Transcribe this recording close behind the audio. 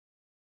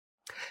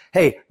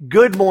Hey,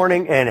 good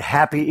morning and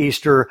happy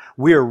Easter.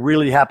 We are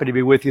really happy to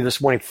be with you this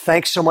morning.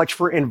 Thanks so much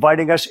for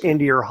inviting us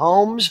into your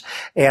homes.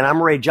 And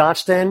I'm Ray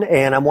Johnston,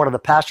 and I'm one of the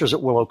pastors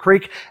at Willow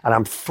Creek, and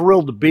I'm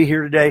thrilled to be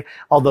here today.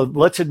 Although,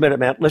 let's admit it,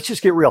 man, let's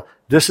just get real.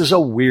 This is a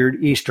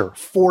weird Easter.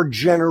 For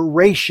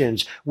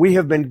generations, we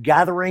have been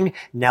gathering.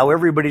 Now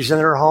everybody's in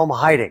their home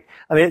hiding.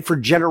 I mean, for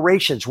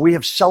generations, we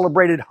have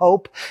celebrated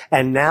hope.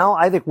 And now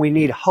I think we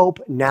need hope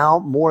now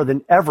more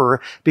than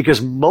ever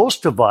because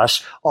most of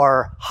us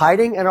are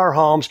hiding in our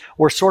homes.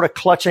 We're sort of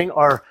clutching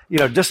our,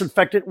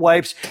 disinfectant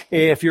wipes.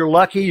 If you're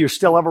lucky, you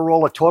still have a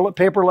roll of toilet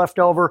paper left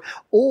over,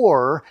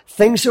 or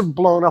things have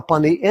blown up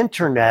on the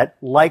internet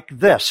like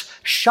this.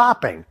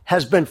 Shopping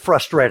has been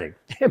frustrating.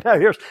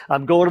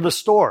 I'm going to the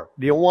store.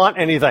 Do you want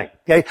anything?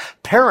 Okay.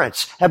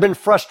 Parents have been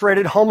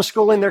frustrated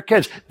homeschooling their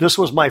kids. This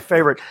was my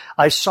favorite.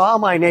 I saw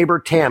my neighbor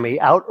Tammy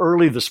out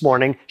early this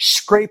morning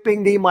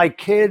scraping the "My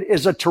kid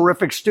is a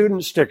terrific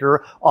student"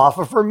 sticker off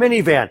of her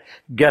minivan.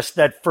 Guess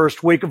that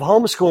first week of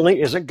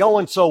homeschooling isn't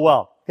going so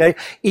well. Okay.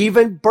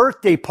 Even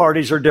birthday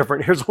parties are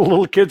different. Here's a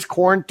little kid's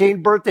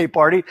quarantine birthday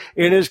party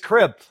in his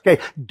crib.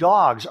 Okay.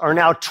 Dogs are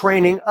now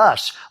training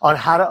us on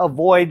how to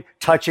avoid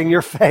touching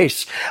your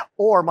face.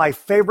 Or my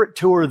favorite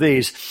two are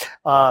these.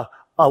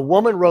 A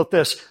woman wrote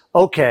this.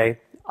 Okay.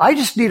 I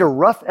just need a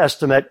rough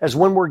estimate as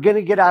when we're going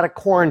to get out of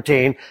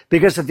quarantine,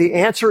 because if the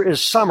answer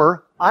is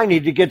summer, I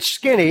need to get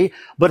skinny.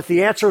 But if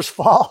the answer is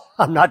fall,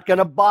 I'm not going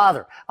to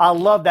bother. I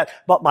love that.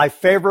 But my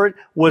favorite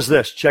was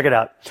this. Check it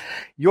out.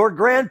 Your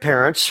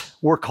grandparents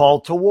were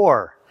called to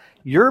war.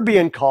 You're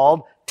being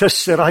called to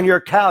sit on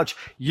your couch.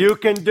 You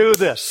can do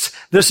this.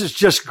 This is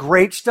just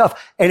great stuff.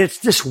 And it's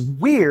this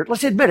weird,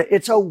 let's admit it,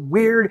 it's a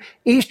weird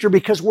Easter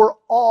because we're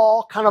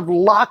all kind of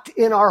locked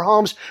in our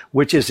homes,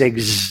 which is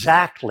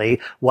exactly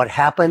what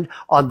happened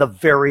on the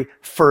very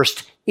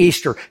first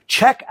Easter.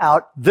 Check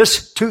out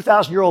this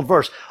 2,000-year-old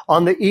verse.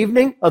 On the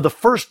evening of the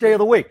first day of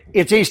the week,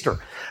 it's Easter,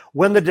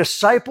 when the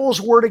disciples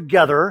were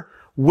together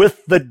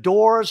with the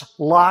doors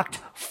locked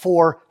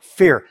for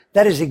fear.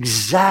 That is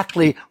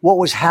exactly what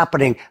was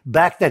happening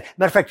back then.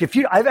 Matter of fact,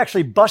 I've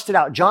actually busted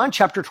out John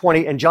chapter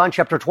 20 and John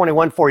chapter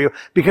 21 for you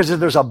because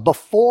there's a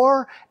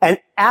before and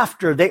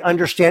after they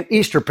understand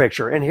Easter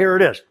picture. And here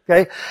it is.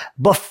 Okay.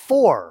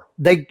 Before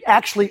they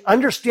actually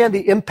understand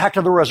the impact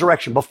of the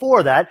resurrection.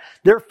 Before that,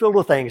 they're filled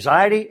with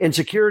anxiety,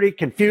 insecurity,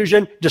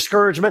 confusion,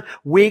 discouragement,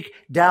 weak,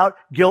 doubt,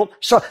 guilt.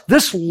 So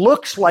this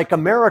looks like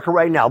America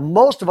right now.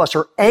 Most of us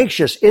are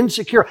anxious,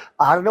 insecure.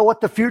 I don't know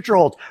what the future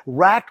holds,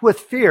 racked with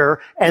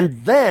fear.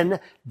 And then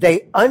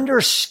they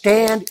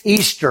understand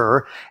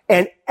Easter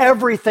and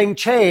everything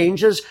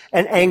changes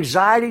and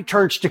anxiety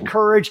turns to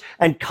courage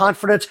and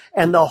confidence.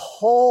 And the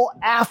whole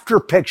after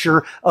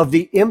picture of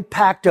the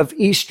impact of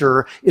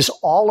Easter is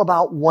all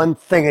about one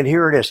thing. And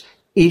here it is.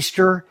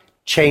 Easter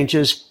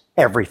changes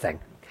everything.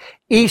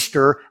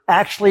 Easter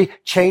actually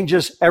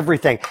changes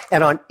everything.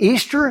 And on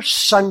Easter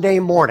Sunday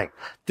morning,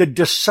 the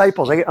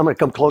disciples, I'm going to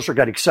come closer,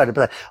 got excited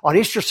about that. On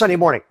Easter Sunday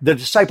morning, the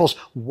disciples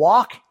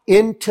walk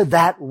into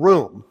that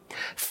room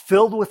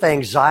filled with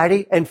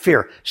anxiety and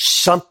fear.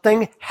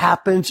 Something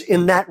happens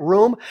in that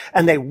room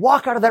and they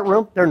walk out of that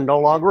room. They're no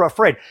longer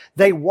afraid.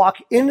 They walk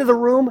into the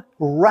room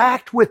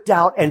racked with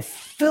doubt and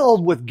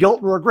filled with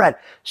guilt and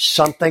regret.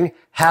 Something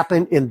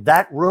happened in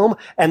that room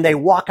and they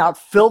walk out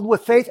filled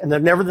with faith and they're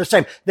never the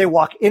same. They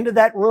walk into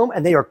that room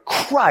and they are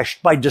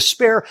crushed by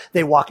despair.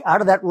 They walk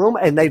out of that room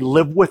and they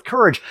live with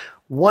courage.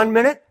 1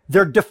 minute,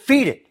 they're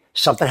defeated.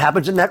 Something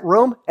happens in that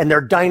room and they're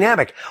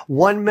dynamic.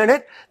 1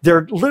 minute,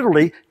 they're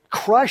literally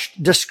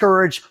crushed,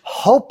 discouraged,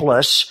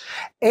 hopeless,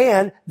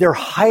 and they're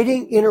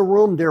hiding in a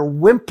room. They're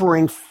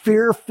whimpering,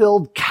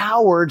 fear-filled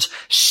cowards.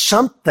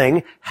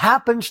 Something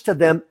happens to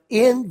them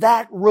in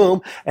that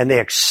room, and they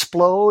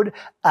explode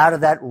out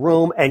of that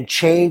room and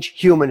change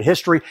human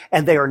history,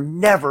 and they are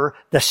never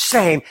the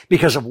same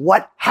because of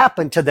what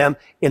happened to them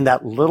in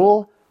that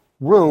little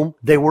room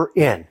they were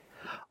in.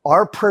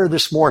 Our prayer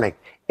this morning,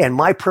 and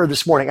my prayer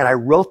this morning, and I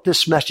wrote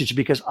this message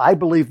because I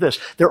believe this.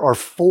 There are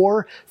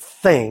 4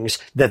 things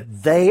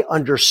that they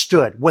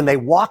understood. When they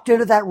walked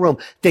into that room,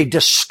 they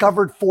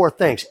discovered 4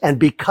 things. And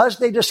because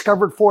they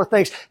discovered 4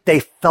 things, they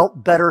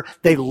felt better,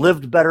 they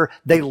lived better,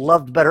 they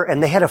loved better,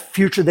 and they had a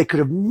future they could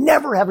have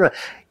never had.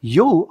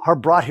 You are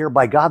brought here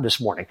by God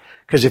this morning.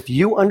 Because if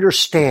you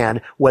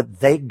understand what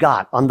they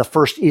got on the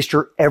first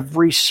Easter,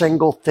 every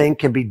single thing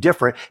can be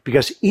different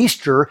because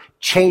Easter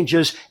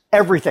changes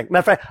everything.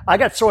 Matter of fact, I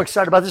got so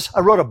excited about this, I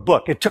wrote a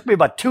book. It took me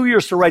about 2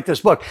 years to write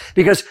this book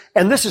because,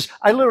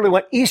 I literally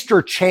went,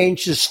 Easter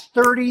changes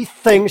 30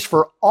 things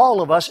for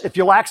all of us if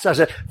you'll access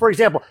it. For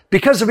example,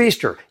 because of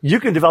Easter, you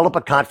can develop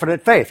a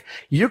confident faith.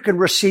 You can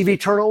receive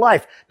eternal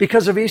life.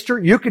 Because of Easter,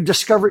 you can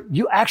discover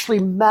you actually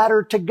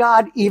matter to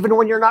God even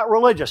when you're not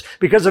religious. challenges.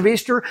 Because of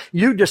Easter,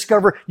 you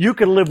discover you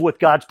can live with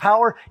God's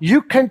power.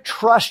 You can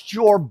trust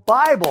your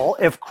Bible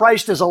if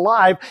Christ is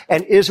alive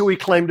and is who he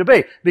claimed to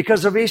be.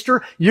 Because of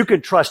Easter, you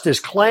can trust his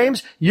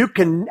claims. You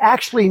can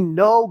actually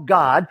know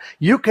God.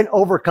 You can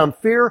overcome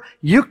fear.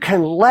 You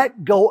can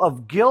let go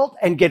of guilt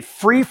and get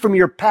free from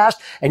your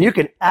past. And you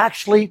can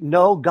actually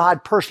know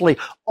God personally,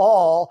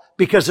 all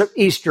because of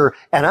Easter.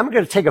 And I'm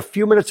going to take a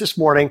few minutes this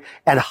morning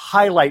and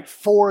highlight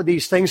 4 of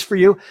these things for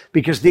you,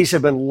 because these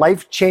have been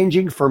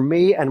life-changing for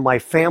me and my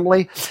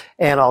family.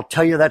 And I'll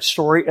tell you that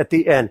story at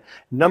the end.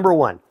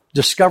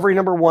 Discovery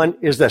number one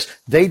is this.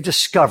 They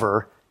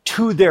discover,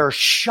 to their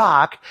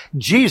shock,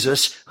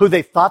 Jesus, who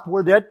they thought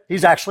were dead,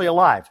 he's actually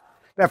alive.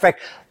 Matter of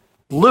fact,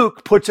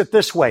 Luke puts it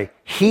this way.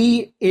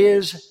 He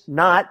is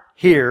not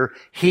here.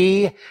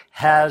 He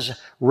has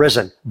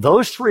risen.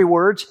 Those 3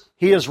 words,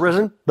 he is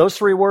risen, those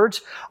 3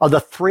 words are the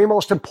 3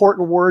 most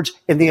important words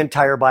in the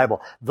entire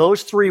Bible.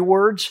 Those 3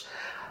 words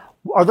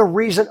are the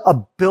reason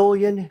 1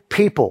 billion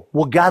people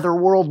will gather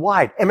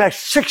worldwide. And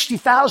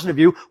 60,000 of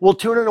you will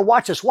tune in and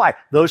watch us. Why?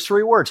 Those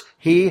 3 words.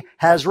 He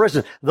has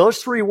risen.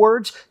 Those 3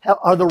 words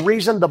are the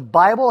reason the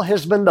Bible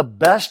has been the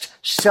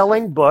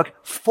best-selling book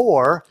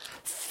for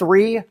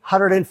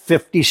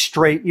 350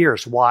 straight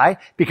years. Why?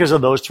 Because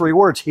of those 3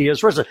 words. He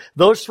has risen.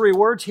 Those 3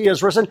 words, he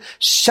has risen,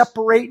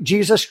 separate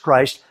Jesus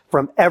Christ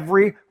from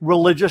every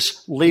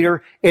religious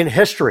leader in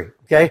history.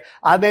 Okay?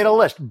 I made a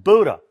list.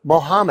 Buddha,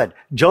 Muhammad,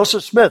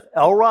 Joseph Smith,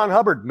 L. Ron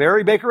Hubbard,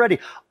 Mary Baker Eddy.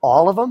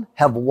 All of them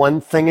have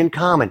one thing in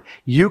common.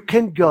 You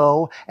can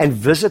go and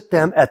visit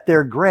them at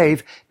their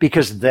grave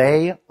because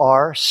they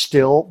are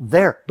still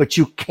there. But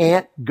you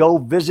can't go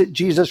visit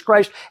Jesus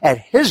Christ at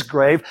his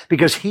grave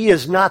because he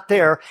is not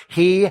there.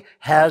 He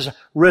has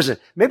risen.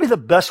 Maybe the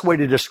best way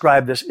to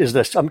describe this is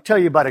this. I'm going to tell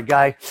you about a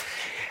guy.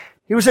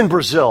 He was in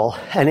Brazil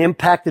and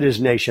impacted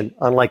his nation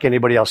unlike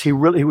anybody else. He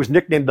was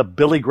nicknamed the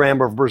Billy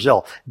Graham of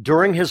Brazil.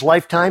 During his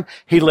lifetime,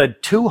 he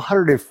led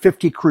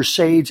 250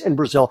 crusades in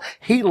Brazil.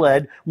 He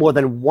led more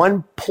than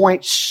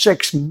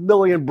 1.6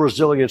 million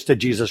Brazilians to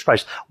Jesus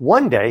Christ.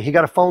 One day, he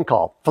got a phone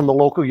call from the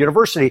local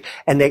university,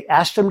 and they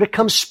asked him to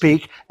come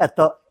speak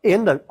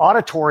in the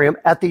auditorium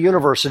at the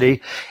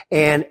university,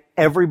 and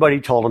everybody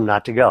told him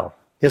not to go.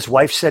 His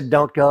wife said,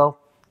 "Don't go."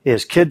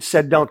 His kids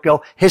said, "Don't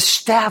go." His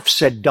staff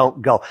said,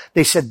 "Don't go."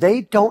 They said they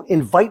don't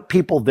invite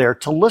people there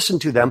to listen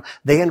to them.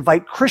 They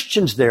invite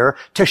Christians there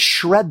to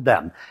shred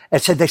them.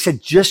 They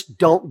said, "Just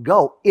don't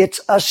go.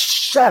 It's a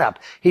setup."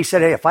 He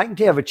said, "Hey, if I can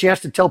have a chance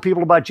to tell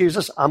people about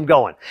Jesus, I'm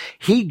going."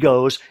 He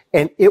goes,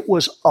 and it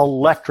was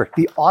electric.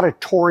 The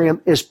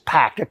auditorium is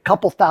packed, a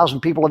couple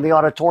thousand people in the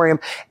auditorium,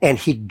 and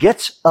he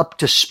gets up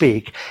to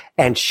speak,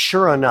 and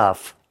sure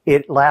enough,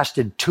 it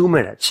lasted 2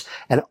 minutes.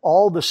 And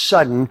all of a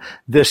sudden,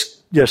 this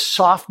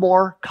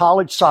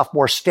college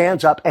sophomore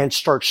stands up and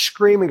starts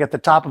screaming at the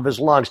top of his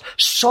lungs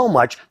so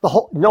much,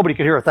 nobody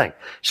could hear a thing.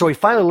 So he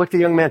finally looked at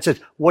the young man and said,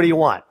 "What do you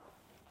want?"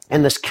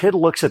 And this kid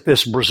looks at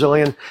this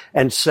Brazilian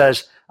and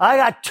says, "I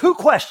got 2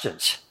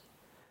 questions.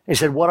 He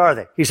said, "What are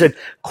they?" He said,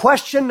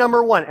 "Question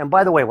number 1. And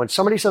by the way, when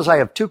somebody says I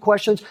have 2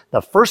 questions,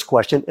 the first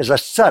question is a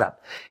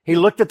setup. He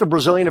looked at the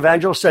Brazilian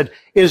evangelist and said,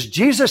 "Is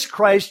Jesus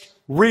Christ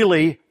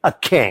really a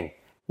king?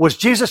 Was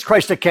Jesus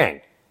Christ a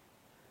king?"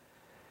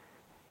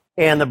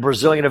 And the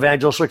Brazilian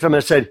evangelist looked at him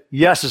and said,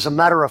 "Yes, as a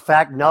matter of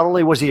fact, not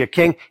only was he a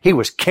king, he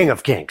was King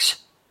of Kings."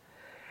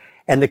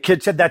 And the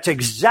kid said, "That's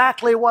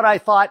exactly what I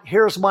thought.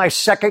 Here's my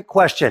second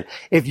question.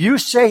 If you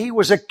say he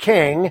was a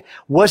king,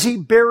 was he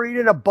buried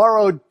in a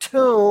borrowed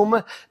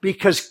tomb?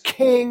 Because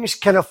kings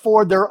can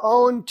afford their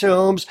own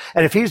tombs.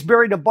 And if he's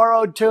buried in a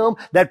borrowed tomb,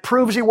 that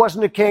proves he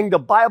wasn't a king. The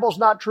Bible's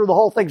not true. The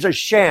whole thing's a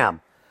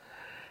sham."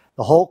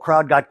 The whole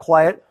crowd got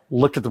quiet,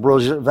 looked at the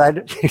Brazilian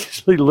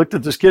evangelist, he looked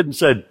at this kid and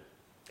said,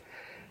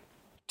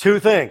 2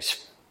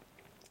 things.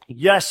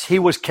 Yes, he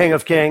was King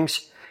of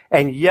Kings.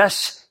 And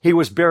yes, he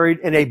was buried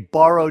in a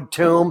borrowed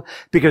tomb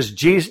because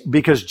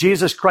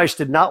Jesus Christ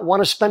did not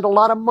want to spend a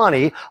lot of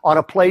money on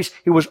a place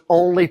he was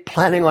only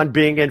planning on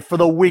being in for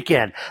the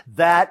weekend.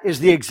 That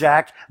is the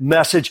exact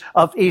message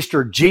of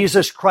Easter.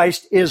 Jesus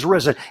Christ is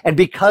risen. And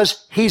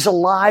because he's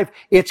alive,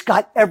 it's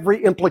got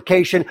every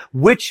implication,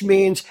 which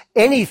means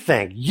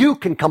anything. You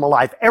can come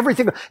alive.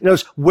 Everything.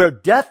 Where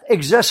death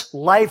exists,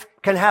 life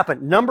can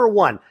happen. Number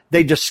 1,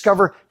 they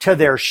discover to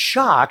their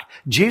shock,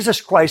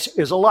 Jesus Christ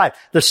is alive.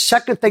 The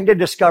second thing they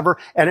discover,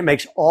 and it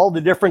makes all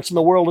the difference in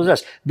the world, is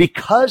this.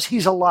 Because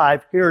he's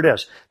alive, here it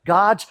is.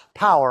 God's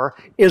power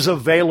is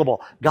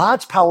available.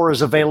 God's power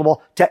is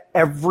available to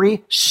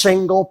every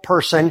single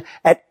person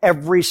at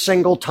every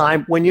single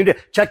time when you do.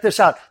 Check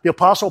this out. The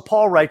Apostle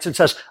Paul writes and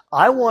says,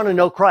 "I want to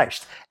know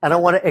Christ, and I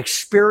want to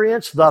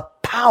experience the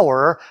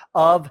power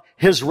of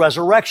his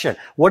resurrection."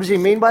 What does he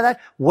mean by that?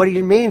 What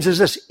he means is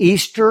this.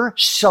 Easter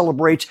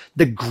celebrates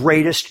the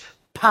greatest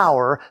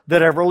power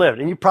that ever lived.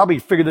 And you probably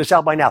figured this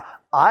out by now.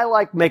 I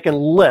like making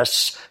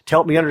lists to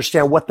help me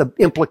understand what the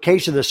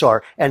implications of this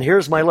are. And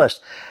here's my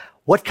list.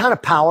 What kind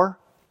of power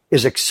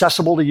is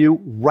accessible to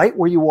you right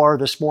where you are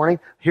this morning?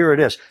 Here it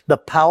is. The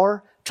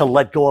power to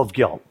let go of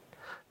guilt.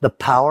 The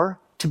power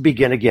to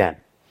begin again.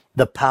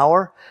 the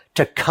power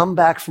to come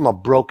back from a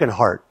broken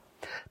heart,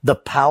 the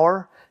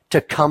power to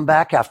come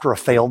back after a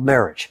failed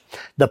marriage,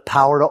 the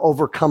power to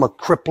overcome a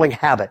crippling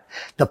habit,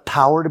 the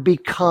power to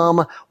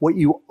become what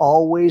you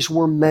always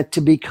were meant to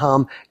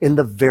become in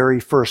the very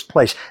first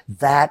place.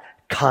 That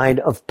kind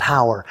of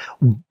power.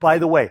 By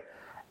the way,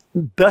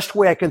 best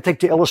way I can think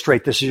to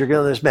illustrate this is you're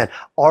going to this man.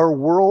 Our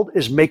world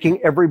is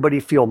making everybody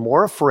feel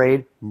more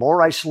afraid,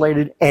 more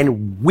isolated,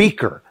 and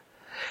weaker.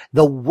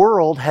 The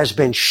world has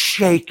been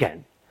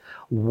shaken.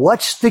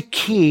 What's the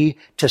key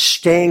to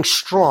staying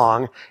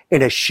strong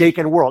in a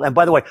shaken world? And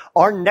by the way,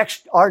 our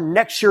next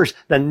series,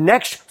 the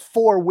next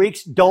 4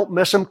 weeks, don't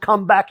miss them.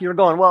 Come back. You're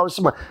going, well,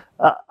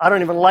 I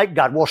don't even like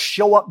God. Well,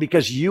 show up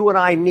because you and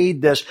I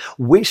need this.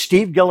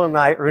 Steve Gillen and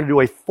I are going to do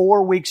a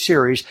 4-week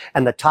series,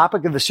 and the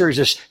topic of the series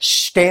is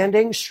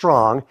standing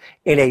strong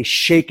in a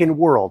shaken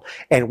world.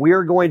 And we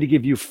are going to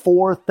give you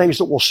 4 things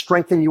that will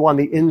strengthen you on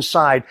the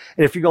inside.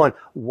 And if you're going,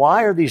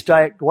 why are these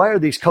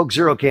Coke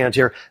Zero cans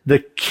here? The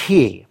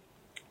key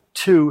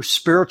to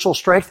spiritual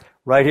strength,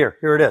 right here.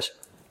 Here it is.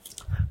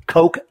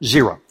 Coke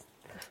Zero.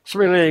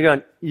 Somebody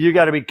going, you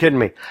got to be kidding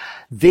me.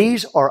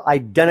 These are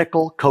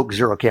identical Coke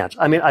Zero cans.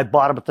 I mean, I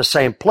bought them at the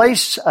same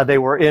place. They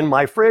were in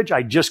my fridge.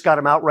 I just got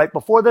them out right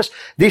before this.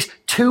 These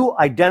 2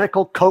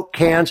 identical Coke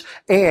cans.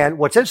 And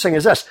what's interesting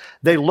is this.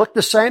 They look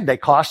the same. They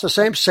cost the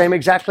same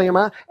exactly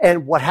amount.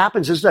 And what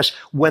happens is this.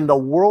 When the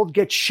world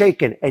gets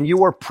shaken and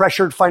you are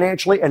pressured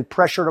financially and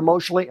pressured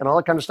emotionally and all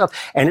that kind of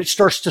stuff, and it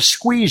starts to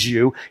squeeze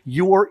you,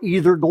 you are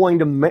either going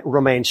to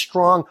remain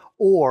strong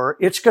or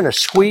it's going to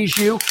squeeze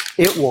you.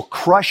 It will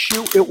crush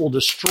you. It will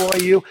destroy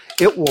you.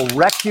 It will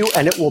wreck you,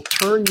 and it will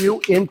turn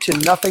you into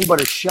nothing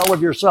but a shell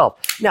of yourself.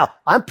 Now,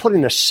 I'm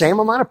putting the same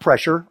amount of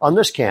pressure on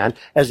this can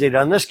as they did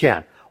on this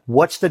can.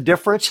 What's the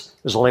difference?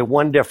 There's only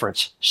one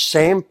difference.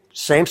 Same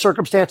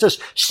circumstances,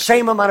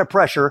 same amount of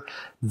pressure.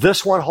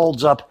 This one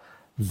holds up.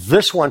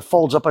 This one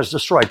folds up as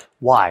destroyed.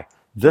 Why?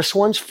 This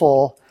one's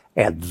full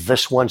and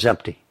this one's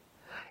empty.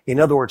 In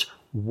other words,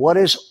 what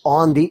is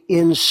on the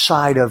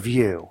inside of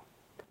you?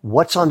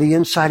 What's on the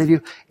inside of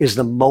you is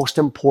the most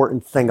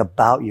important thing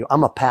about you.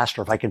 I'm a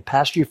pastor. If I can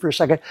pastor you for a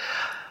second,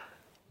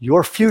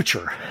 your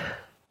future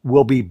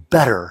will be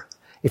better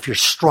if you're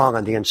strong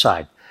on the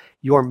inside.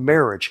 Your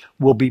marriage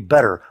will be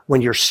better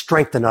when you're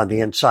strengthened on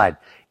the inside.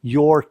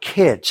 Your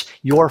kids,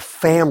 your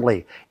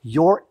family,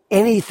 your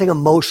anything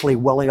emotionally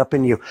welling up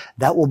in you,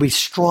 that will be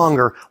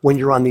stronger when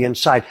you're on the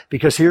inside.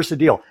 Because here's the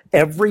deal.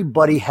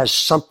 Everybody has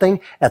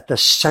something at the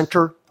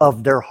center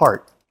of their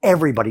heart.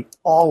 Everybody,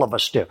 all of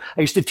us do. I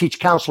used to teach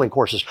counseling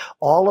courses.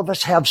 All of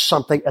us have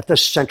something at the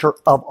center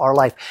of our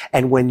life.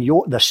 And when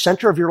the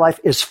center of your life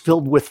is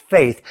filled with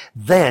faith,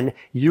 then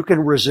you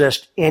can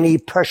resist any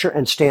pressure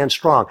and stand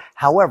strong.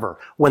 However,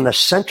 when the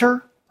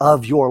center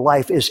of your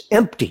life is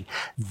empty,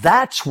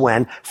 that's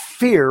when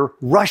fear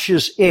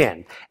rushes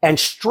in and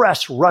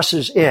stress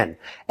rushes in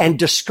and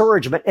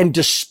discouragement and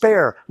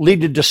despair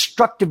lead to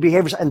destructive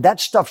behaviors, and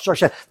that stuff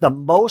starts. The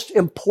most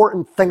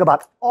important thing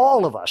about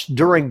all of us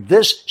during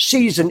this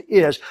season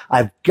is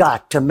I've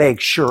got to make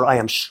sure I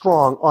am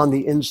strong on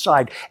the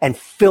inside and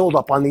filled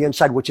up on the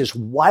inside, which is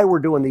why we're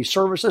doing these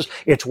services.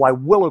 It's why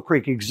Willow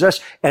Creek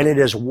exists, and it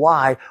is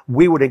why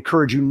we would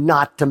encourage you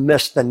not to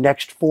miss the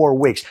next 4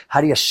 weeks.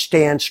 How do you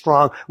stand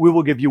strong? We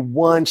will give you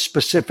one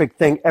specific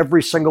thing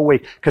every single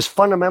week, because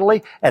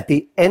fundamentally, at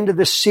the end of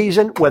this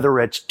season, whether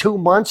it's 2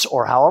 months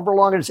or however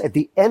long it is, at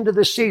the end of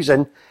this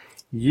season,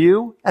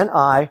 you and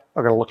I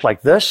are going to look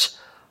like this,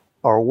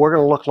 or we're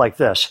going to look like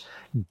this.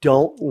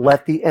 Don't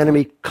let the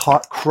enemy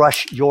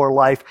crush your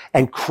life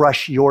and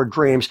crush your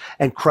dreams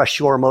and crush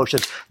your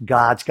emotions.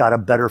 God's got a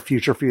better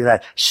future for you.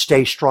 That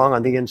stay strong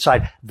on the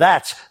inside.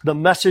 That's the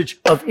message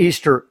of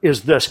Easter,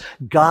 is this.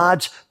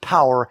 God's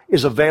power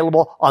is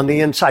available on the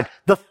inside.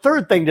 The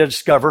third thing to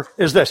discover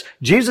is this.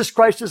 Jesus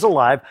Christ is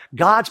alive.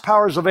 God's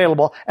power is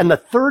available. And the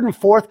third and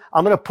fourth,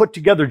 I'm going to put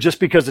together just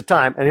because of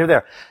time. And here they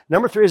are.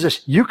 Number 3 is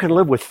this. You can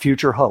live with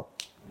future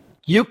hope.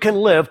 You can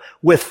live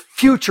with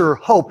future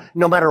hope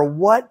no matter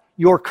what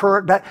your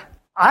current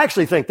I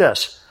actually think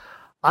this.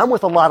 I'm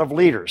with a lot of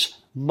leaders.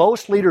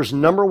 Most leaders'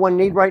 number one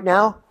need right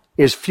now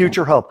is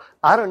future hope.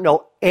 I don't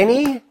know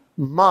any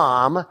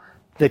mom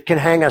that can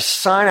hang a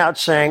sign out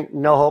saying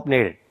no hope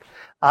needed.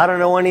 I don't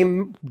know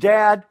any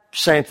dad,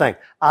 same thing.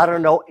 I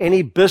don't know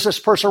any business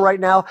person right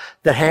now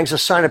that hangs a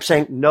sign up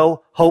saying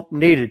no hope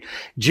needed.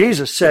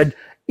 Jesus said,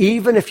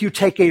 even if you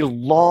take a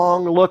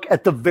long look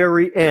at the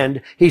very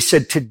end, he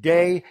said,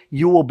 today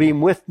you will be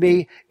with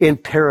me in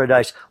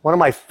paradise. One of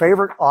my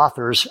favorite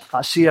authors,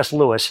 C.S.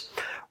 Lewis,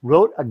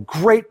 wrote a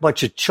great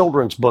bunch of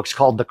children's books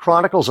called The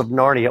Chronicles of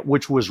Narnia,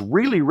 which was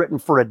really written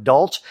for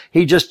adults.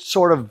 He just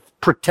sort of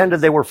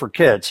pretended they were for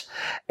kids.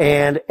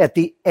 And at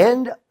the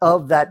end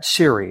of that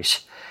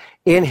series,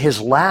 in his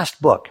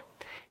last book,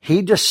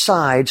 he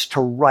decides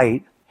to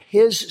write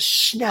his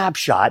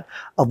snapshot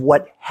of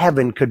what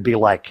heaven could be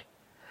like.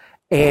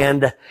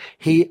 And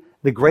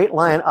the great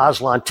lion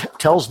Aslan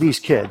tells these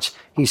kids,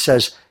 he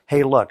says,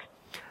 hey, look,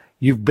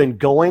 you've been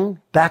going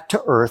back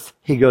to earth.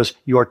 He goes,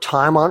 your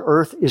time on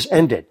earth is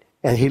ended.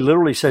 And he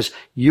literally says,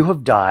 you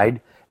have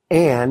died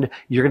and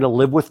you're going to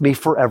live with me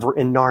forever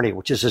in Narnia,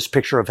 which is this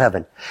picture of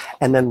heaven.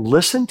 And then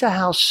listen to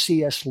how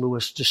C.S.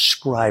 Lewis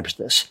describes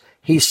this.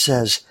 He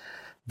says,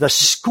 the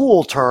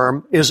school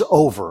term is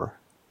over.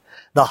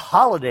 The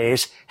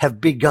holidays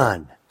have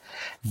begun.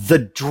 The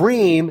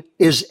dream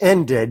is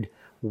ended.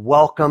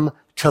 Welcome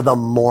to the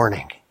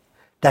morning.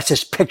 That's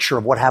his picture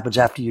of what happens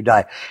after you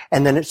die.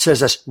 And then it says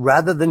this,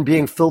 rather than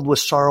being filled with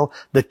sorrow,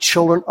 the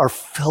children are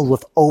filled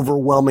with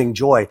overwhelming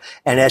joy.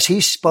 And as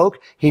he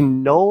spoke, he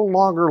no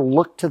longer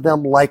looked to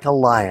them like a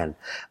lion.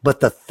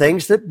 But the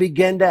things that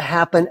begin to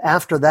happen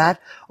after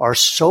that are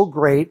so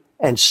great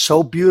and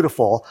so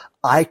beautiful,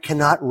 I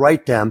cannot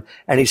write them.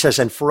 And he says,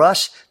 and for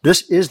us,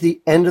 this is the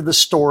end of the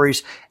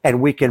stories,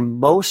 and we can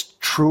most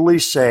truly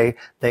say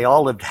they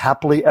all lived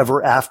happily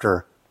ever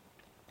after.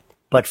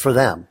 But for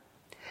them,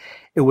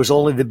 it was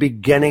only the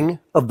beginning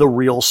of the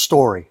real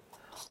story.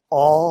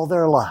 All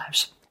their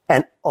lives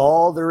and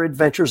all their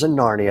adventures in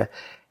Narnia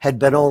had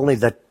been only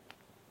the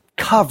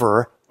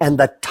cover and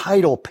the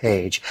title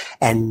page.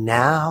 And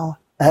now,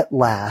 at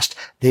last,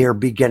 they are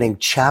beginning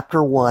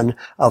chapter 1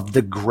 of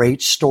the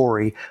great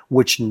story,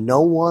 which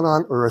no one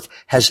on earth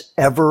has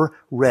ever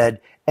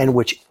read, and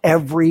which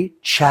every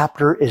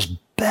chapter is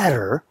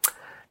better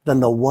than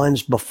the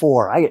ones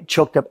before. I get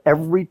choked up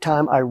every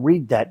time I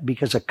read that,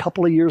 because a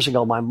couple of years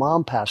ago, my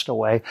mom passed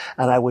away,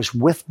 and I was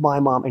with my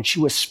mom, and she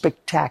was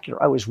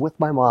spectacular. I was with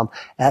my mom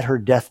at her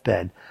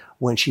deathbed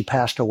when she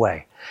passed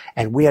away,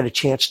 and we had a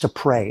chance to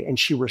pray, and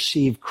she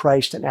received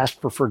Christ and asked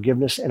for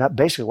forgiveness. And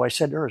basically what I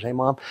said to her is, hey,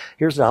 Mom,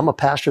 I'm a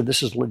pastor.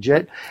 This is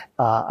legit.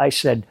 I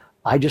said,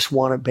 I just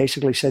want to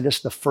basically say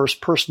this, the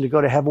first person to go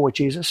to heaven with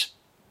Jesus,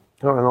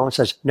 my mom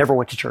says, never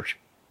went to church.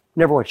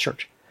 Never went to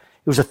church.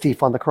 He was a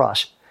thief on the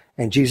cross.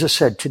 And Jesus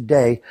said,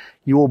 today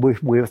you will be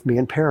with me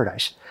in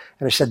paradise.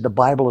 And I said, the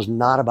Bible is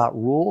not about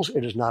rules.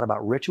 It is not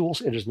about rituals.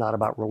 It is not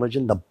about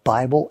religion. The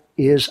Bible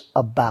is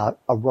about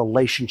a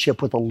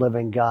relationship with a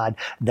living God,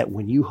 that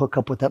when you hook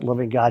up with that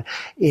living God,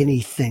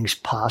 anything's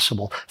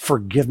possible.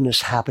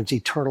 Forgiveness happens.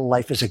 Eternal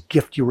life is a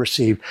gift you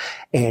receive.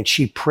 And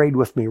she prayed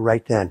with me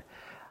right then.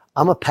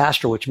 I'm a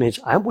pastor, which means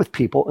I'm with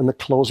people in the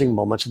closing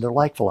moments of their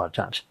life a lot of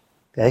times.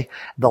 Okay.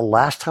 The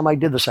last time I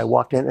did this, I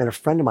walked in and a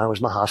friend of mine was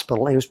in the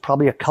hospital, and he was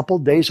probably a couple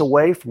days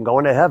away from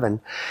going to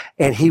heaven.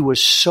 And he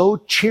was so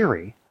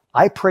cheery.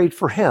 I prayed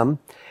for him.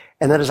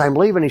 And then as I'm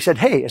leaving, he said,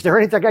 hey, is there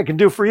anything I can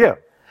do for you?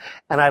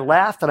 And I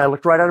laughed and I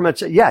looked right at him and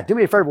said, yeah, do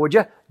me a favor, would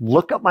you?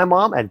 Look up my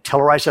mom and tell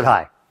her I said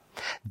hi.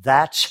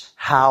 That's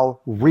how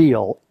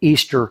real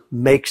Easter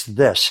makes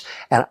this.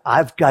 And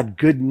I've got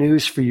good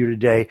news for you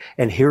today.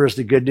 And here is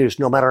the good news.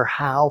 No matter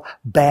how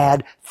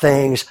bad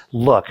things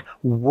look,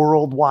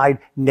 worldwide,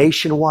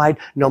 nationwide,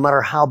 no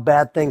matter how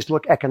bad things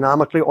look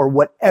economically or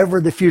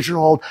whatever the future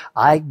holds,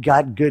 I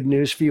got good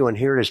news for you. And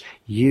here it is.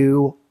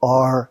 You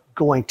are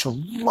going to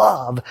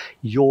love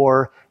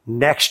your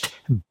next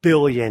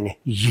billion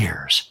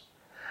years.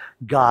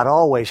 God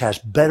always has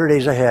better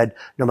days ahead,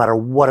 no matter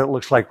what it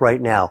looks like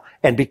right now.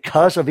 And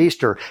because of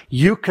Easter,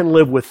 you can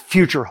live with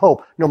future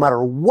hope, no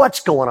matter what's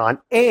going on.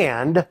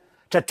 And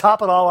to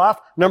top it all off,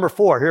 number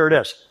 4, here it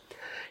is.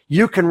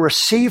 You can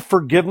receive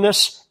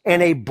forgiveness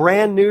and a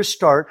brand new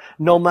start,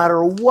 no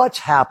matter what's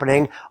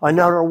happening or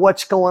no matter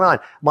what's going on.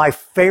 My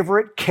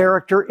favorite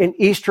character in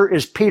Easter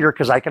is Peter,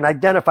 because I can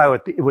identify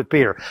with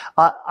Peter.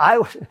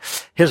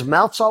 His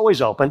mouth's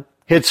always open.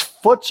 His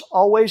foot's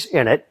always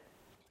in it.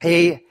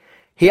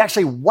 He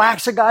actually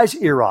whacks a guy's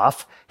ear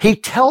off. He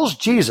tells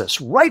Jesus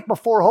right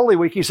before Holy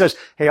Week, he says,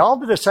 hey, all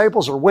the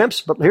disciples are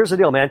wimps, but here's the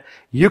deal, man.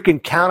 You can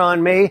count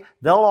on me.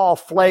 They'll all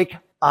flake.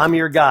 I'm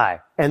your guy.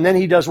 And then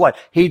he does what?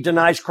 He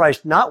denies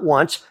Christ not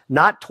once,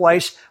 not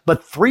twice,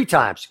 but 3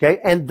 times. Okay.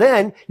 And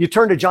then you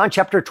turn to John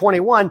chapter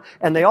 21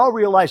 and they all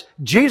realize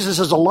Jesus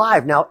is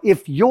alive. Now,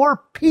 if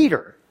you're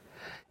Peter,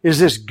 is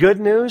this good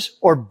news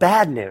or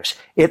bad news?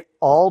 It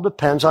all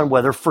depends on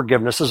whether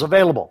forgiveness is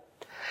available.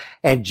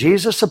 And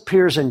Jesus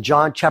appears in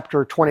John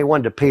chapter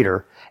 21 to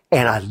Peter,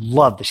 and I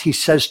love this. He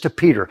says to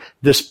Peter,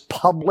 this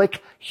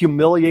public,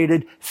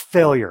 humiliated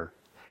failure,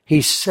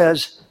 he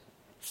says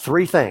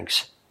 3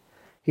 things.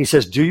 He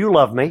says, do you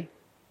love me?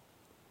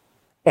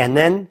 And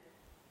then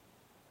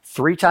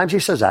 3 times he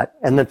says that,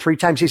 and then 3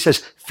 times he says,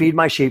 feed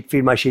my sheep,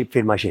 feed my sheep,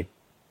 feed my sheep.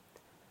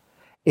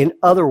 In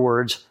other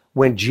words,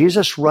 when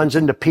Jesus runs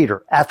into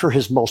Peter after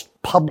his most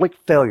public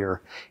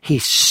failure, he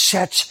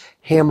sets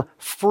him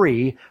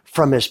free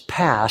from his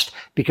past,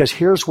 because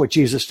here's what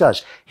Jesus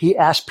does. He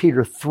asks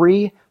Peter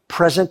 3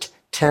 present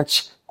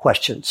tense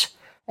questions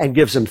and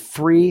gives him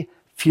 3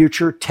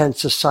 future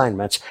tense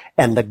assignments.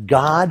 And the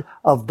God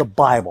of the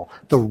Bible,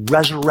 the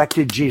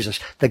resurrected Jesus,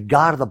 the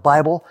God of the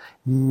Bible,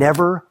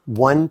 never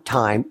one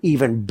time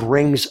even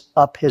brings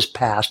up his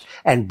past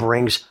and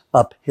brings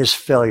up his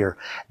failure.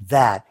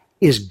 That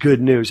is good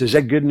news. Is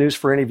that good news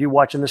for any of you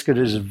watching this? Because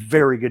it is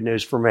very good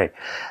news for me.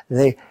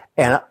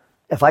 And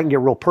if I can get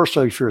real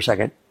personal for a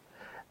second,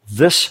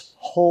 this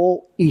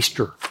whole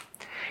Easter,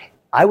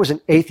 I was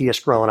an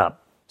atheist growing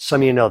up.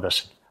 Some of you know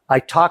this. I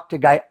talked a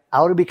guy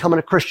out of becoming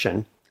a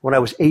Christian when I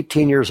was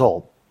 18 years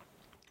old.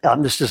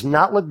 This does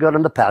not look good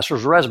on the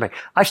pastor's resume.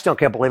 I still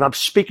can't believe I'm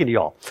speaking to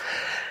y'all.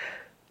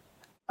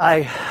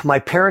 My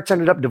parents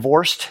ended up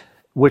divorced,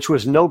 which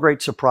was no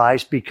great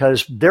surprise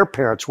because their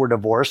parents were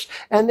divorced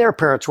and their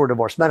parents were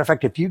divorced. Matter of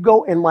fact, if you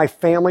go in my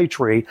family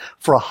tree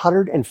for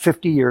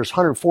 150 years,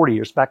 140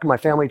 years back in my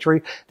family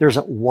tree, there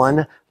isn't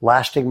one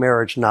lasting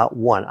marriage, not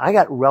one. I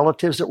got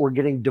relatives that were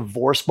getting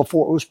divorced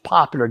before it was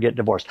popular to get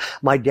divorced.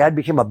 My dad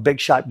became a big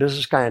shot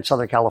business guy in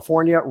Southern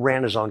California,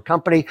 ran his own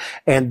company,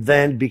 and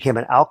then became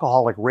an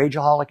alcoholic,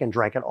 rageaholic, and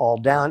drank it all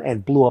down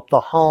and blew up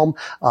the home,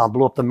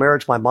 blew up the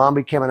marriage. My mom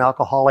became an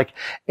alcoholic,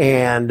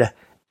 and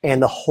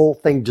the whole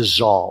thing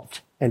dissolved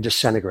and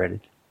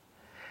disintegrated.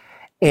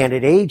 And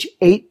at age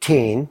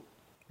 18,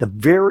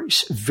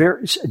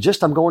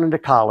 I'm going into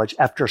college,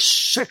 after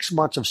 6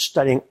 months of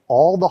studying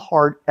all the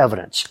hard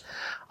evidence,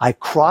 I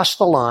crossed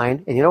the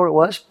line, and you know what it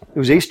was? It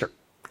was Easter.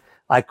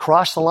 I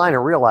crossed the line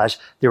and realized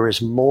there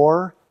is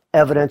more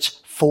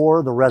evidence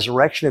for the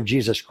resurrection of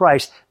Jesus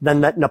Christ than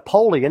that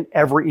Napoleon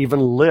ever even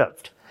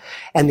lived.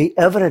 And the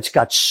evidence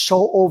got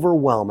so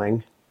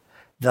overwhelming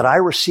that I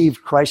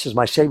received Christ as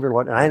my Savior and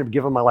Lord, and I ended up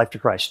giving my life to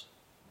Christ.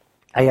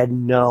 I had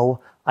no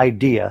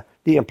idea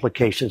the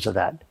implications of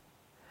that.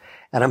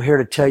 And I'm here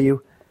to tell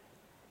you,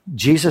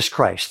 Jesus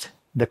Christ,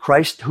 the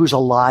Christ who's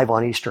alive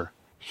on Easter,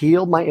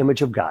 healed my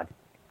image of God,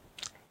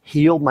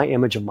 healed my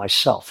image of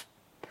myself,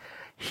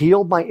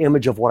 healed my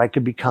image of what I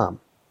could become,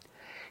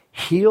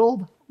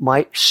 healed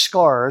my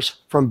scars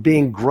from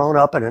being grown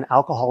up in an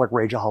alcoholic,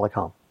 rageaholic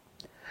home.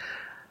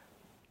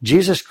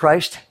 Jesus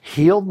Christ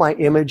healed my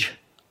image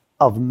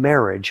of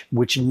marriage,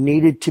 which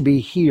needed to be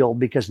healed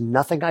because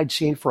nothing I'd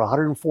seen for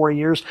 140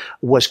 years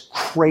was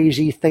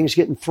crazy. Things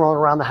getting thrown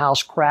around the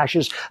house,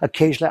 crashes.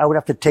 Occasionally I would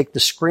have to take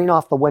the screen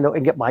off the window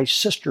and get my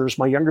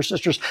younger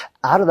sisters,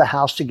 out of the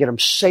house to get them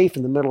safe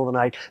in the middle of the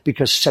night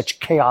because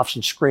such chaos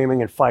and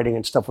screaming and fighting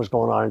and stuff was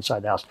going on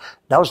inside the house.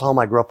 That was the home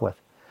I grew up with.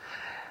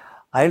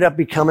 I ended up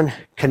becoming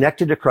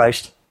connected to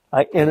Christ.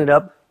 I ended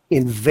up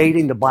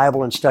invading the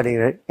Bible and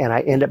studying it, and I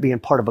ended up being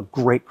part of a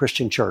great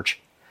Christian church,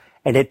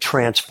 and it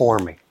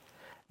transformed me.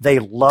 They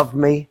loved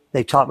me.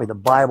 They taught me the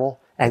Bible,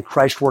 and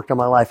Christ worked in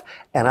my life.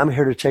 And I'm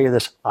here to tell you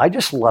this. I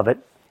just love it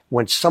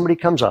when somebody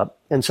comes up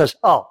and says,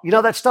 oh, you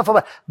know that stuff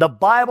about the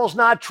Bible's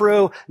not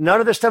true.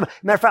 None of this stuff.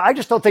 Matter of fact, I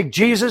just don't think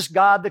Jesus,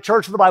 God, the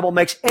church, of the Bible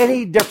makes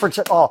any difference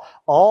at all.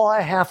 All I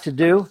have to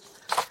do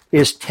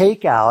is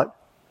take out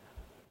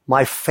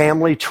my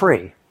family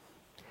tree,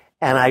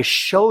 and I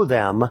show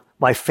them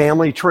my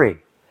family tree.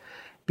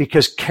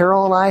 Because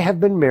Carol and I have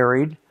been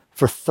married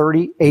for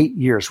 38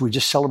 years. We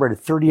just celebrated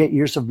 38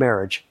 years of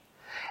marriage.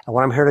 And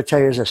what I'm here to tell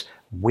you is this.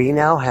 We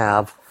now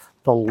have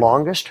the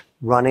longest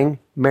running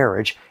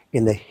marriage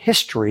in the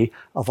history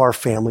of our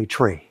family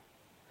tree.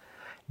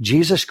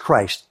 Jesus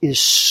Christ is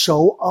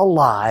so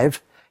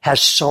alive,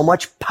 has so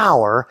much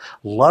power,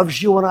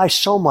 loves you and I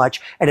so much,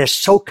 and is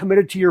so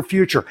committed to your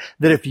future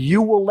that if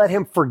you will let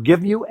him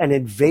forgive you and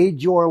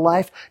invade your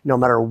life, no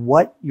matter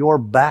what your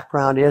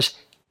background is,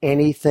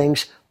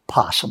 anything's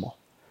possible.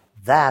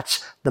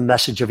 That's the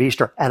message of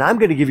Easter. And I'm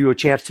going to give you a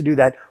chance to do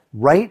that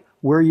right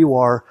where you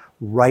are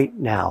right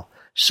now.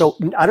 So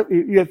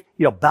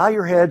bow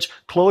your heads,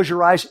 close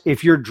your eyes.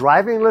 If you're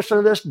driving and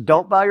listening to this,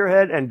 don't bow your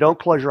head and don't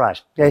close your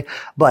eyes. Okay.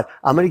 But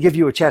I'm going to give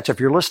you a chance. If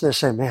you're listening to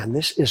say, man,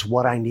 this is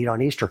what I need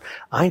on Easter.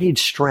 I need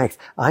strength.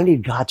 I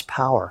need God's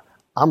power.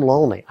 I'm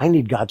lonely. I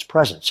need God's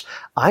presence.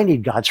 I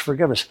need God's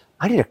forgiveness.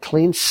 I need a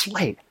clean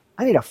slate.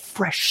 I need a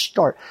fresh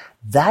start.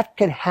 That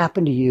can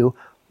happen to you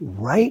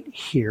right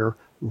here,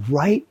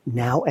 right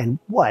now. And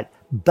what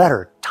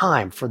better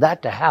time for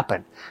that to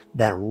happen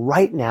than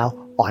right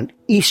now on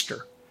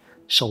Easter?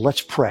 So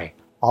let's pray.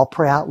 I'll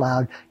pray out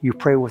loud. You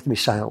pray with me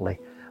silently,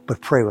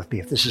 but pray with me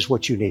if this is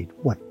what you need.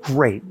 What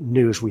great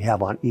news we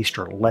have on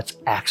Easter. Let's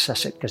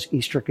access it because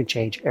Easter can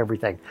change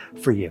everything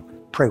for you.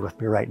 Pray with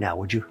me right now,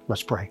 would you?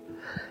 Let's pray.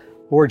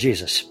 Lord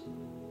Jesus,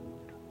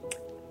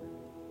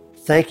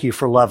 thank you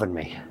for loving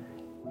me,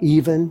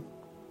 even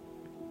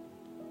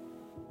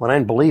when I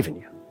didn't believe in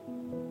you.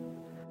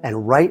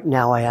 And right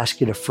now I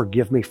ask you to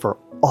forgive me for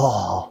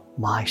all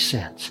my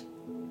sins.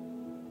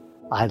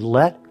 I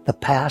let the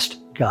past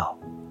go.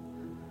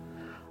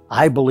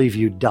 I believe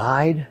you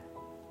died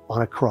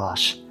on a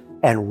cross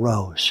and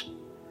rose,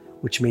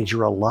 which means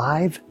you're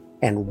alive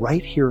and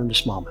right here in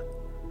this moment.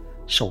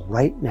 So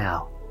right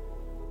now,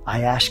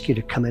 I ask you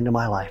to come into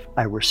my life.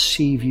 I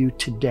receive you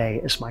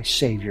today as my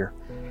Savior,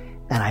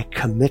 and I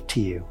commit to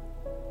you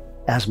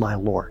as my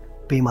Lord.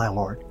 Be my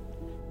Lord.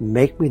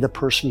 Make me the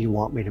person you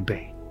want me to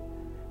be.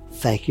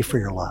 Thank you for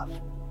your love.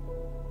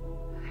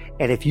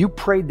 And if you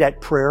prayed that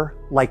prayer,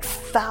 like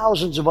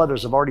thousands of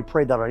others have already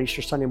prayed that on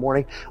Easter Sunday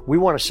morning, we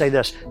want to say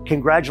this.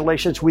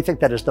 Congratulations. We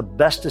think that is the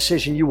best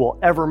decision you will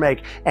ever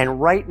make.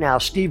 And right now,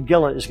 Steve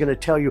Gillen is going to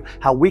tell you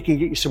how we can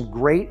get you some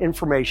great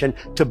information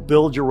to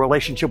build your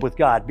relationship with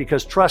God.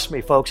 Because trust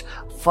me, folks,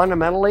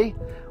 fundamentally,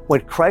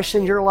 when Christ's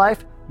in your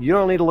life, you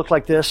don't need to look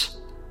like this.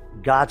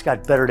 God's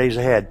got better days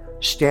ahead.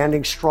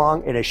 Standing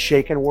strong in a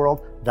shaken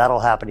world, that'll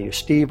happen to you.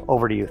 Steve,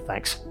 over to you.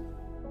 Thanks.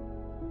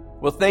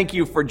 Well, thank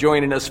you for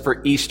joining us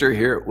for Easter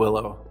here at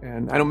Willow.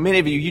 And I know many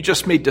of you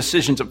just made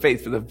decisions of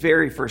faith for the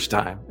very first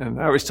time. And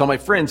I always tell my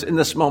friends in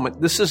this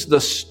moment, this is the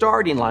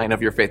starting line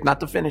of your faith, not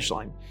the finish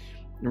line.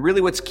 And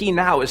really what's key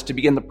now is to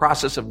begin the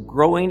process of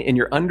growing in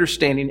your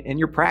understanding and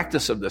your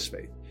practice of this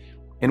faith.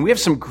 And we have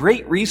some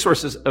great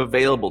resources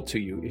available to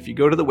you. If you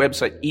go to the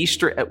website,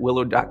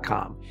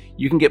 easteratwillow.com,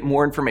 you can get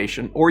more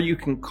information, or you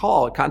can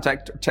call,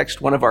 contact, or text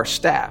one of our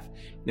staff,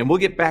 and we'll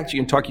get back to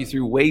you and talk you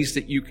through ways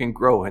that you can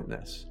grow in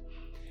this.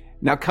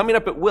 Now, coming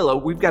up at Willow,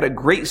 we've got a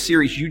great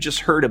series you just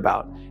heard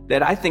about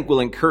that I think will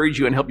encourage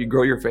you and help you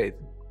grow your faith.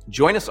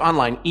 Join us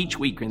online each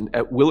week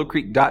at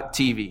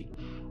willowcreek.tv.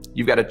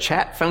 You've got a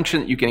chat function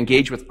that you can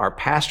engage with our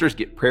pastors,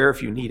 get prayer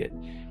if you need it.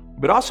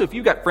 But also, if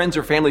you've got friends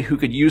or family who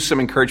could use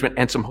some encouragement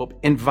and some hope,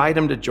 invite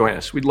them to join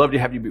us. We'd love to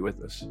have you be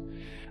with us.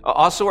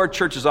 Also, our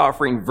church is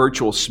offering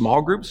virtual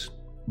small groups,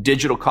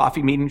 digital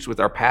coffee meetings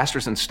with our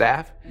pastors and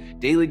staff,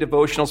 daily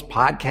devotionals,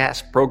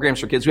 podcasts,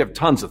 programs for kids. We have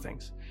tons of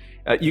things.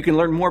 You can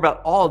learn more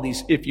about all of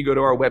these if you go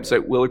to our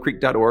website,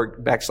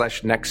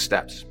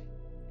 willowcreek.org/next-steps.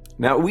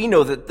 Now, we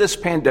know that this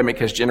pandemic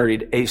has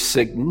generated a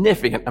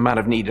significant amount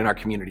of need in our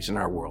communities and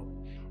our world.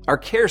 Our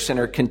care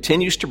center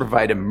continues to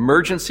provide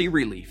emergency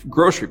relief,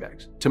 grocery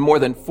bags, to more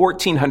than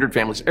 1,400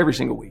 families every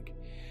single week.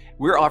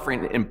 We're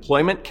offering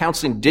employment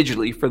counseling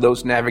digitally for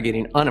those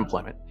navigating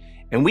unemployment.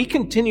 And we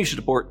continue to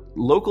support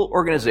local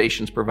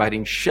organizations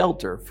providing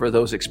shelter for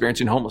those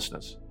experiencing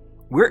homelessness.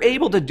 We're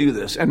able to do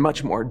this and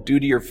much more due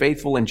to your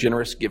faithful and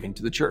generous giving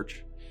to the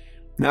church.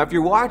 Now, if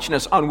you're watching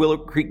us on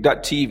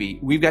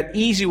willowcreek.tv, we've got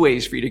easy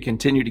ways for you to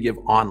continue to give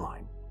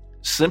online.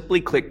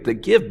 Simply click the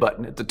Give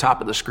button at the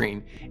top of the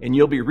screen, and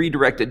you'll be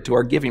redirected to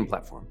our giving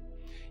platform.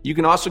 You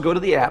can also go to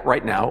the app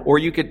right now, or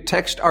you could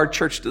text our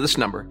church to this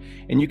number,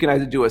 and you can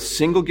either do a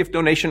single gift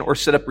donation or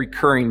set up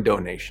recurring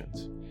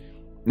donations.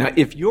 Now,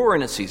 if you're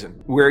in a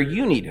season where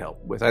you need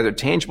help with either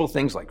tangible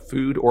things like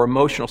food or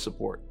emotional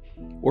support,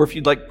 or if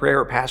you'd like prayer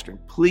or pastoring,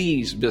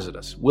 please visit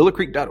us,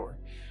 willowcreek.org,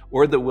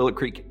 or the Willow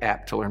Creek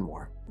app to learn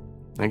more.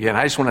 Again,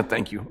 I just want to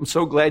thank you. I'm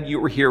so glad you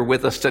were here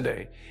with us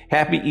today.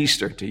 Happy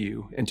Easter to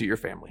you and to your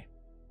family.